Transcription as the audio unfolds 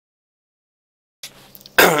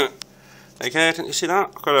Okay, didn't you see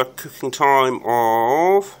that? I've got a cooking time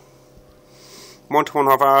of 1 to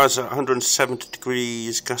 1.5 hours at 170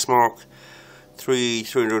 degrees, gas mark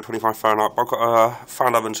 325 Fahrenheit. I've got a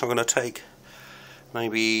fan oven, so I'm going to take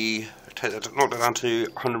maybe knock that down to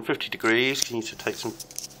 150 degrees. You need to take some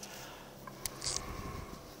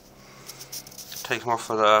off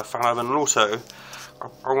of the fan oven, and also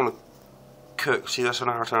I want to cook. See, that's an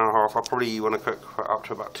hour to an hour and a half. I probably want to cook for up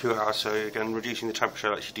to about 2 hours. So again, reducing the temperature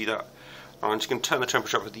lets you do that. I'm just going to turn the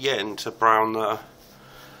temperature up at the end to brown the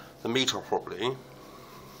meat off properly.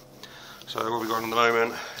 So what we've got in the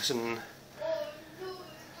moment is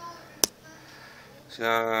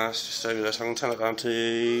just over there. So I'm going to turn it down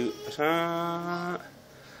to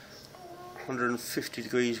 150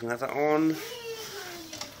 degrees. You can have that on.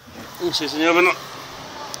 This is in the oven.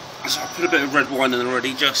 So I put a bit of red wine in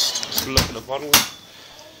already, just to look at the bottle.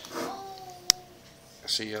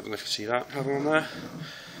 See, I don't know if you see that, have on there.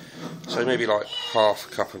 So maybe like half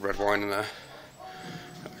a cup of red wine in there.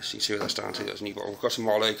 So you can see what that's down to. That's a new bottle. We've got some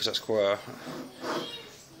Marlow because that's quite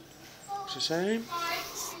what's it saying?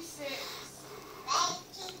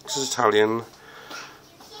 This is Italian.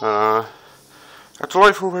 A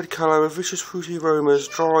delightful red colour with vicious fruity aromas,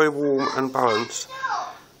 dry, warm and balanced.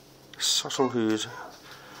 Subtle hues.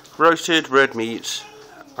 Roasted red meat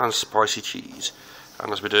and spicy cheese.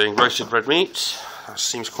 And as we're doing roasted red meat, that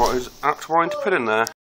seems quite an apt wine to put in there.